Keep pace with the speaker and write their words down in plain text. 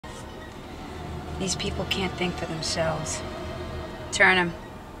These people can't think for themselves. Turn them.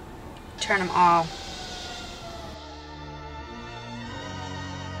 Turn them all.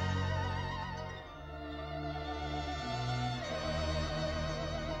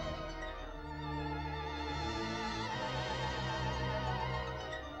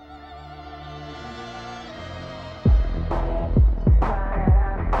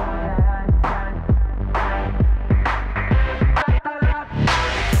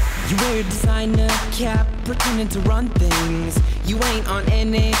 You wear a designer cap, pretending to run things. You ain't on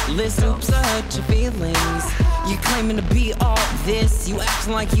any list, oops, I hurt your feelings. You claiming to be all this, you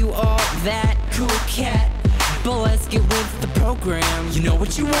acting like you all that cool cat. But let's get with the program. You know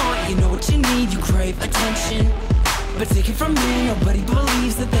what you want, you know what you need, you crave attention. But take it from me, nobody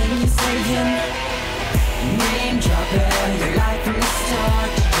believes the thing you're saying. Name dropper, your life from the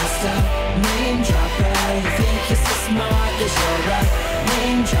start, just a name dropper. You think you're so smart, cause you're a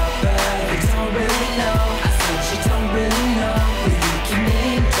name dropper. You don't really know, I said you don't really know. But you keep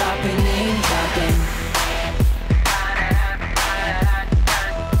name dropping, name dropping.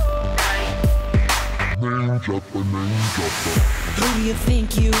 Name dropper, name dropper. Who do you think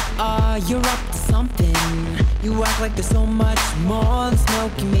you are? You're up to something. You act like there's so much more than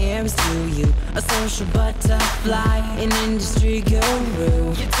smoke and mirrors to you. A social butterfly, an industry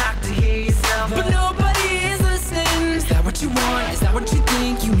guru. You talk to hear yourself, but nobody is listening. Is that what you want? Is that what you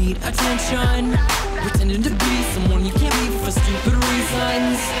think? You need attention. Pretending to be someone you can't be for stupid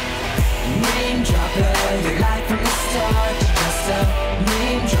reasons. Name dropper, your life from the start, just a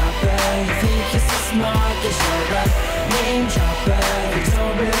name dropper. You think you're so smart, cause you're a name dropper. You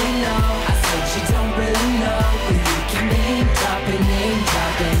don't really know, I said you don't really know. But you keep name dropping, name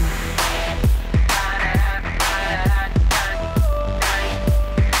dropping.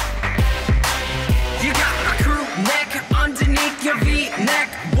 You got a crew neck underneath your V-neck.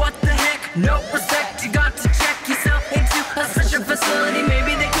 What the heck, no respect. You got to check yourself into such a facility.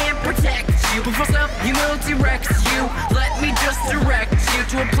 Maybe they can't protect you, but for self-humility wrecks you. Let me just direct you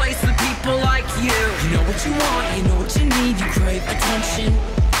to a place with people like you. You know what you want, you know what you need, you crave attention.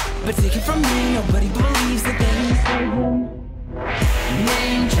 But take it from me, nobody believes the thing you're saying.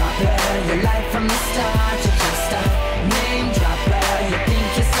 Name dropper, your life from the start.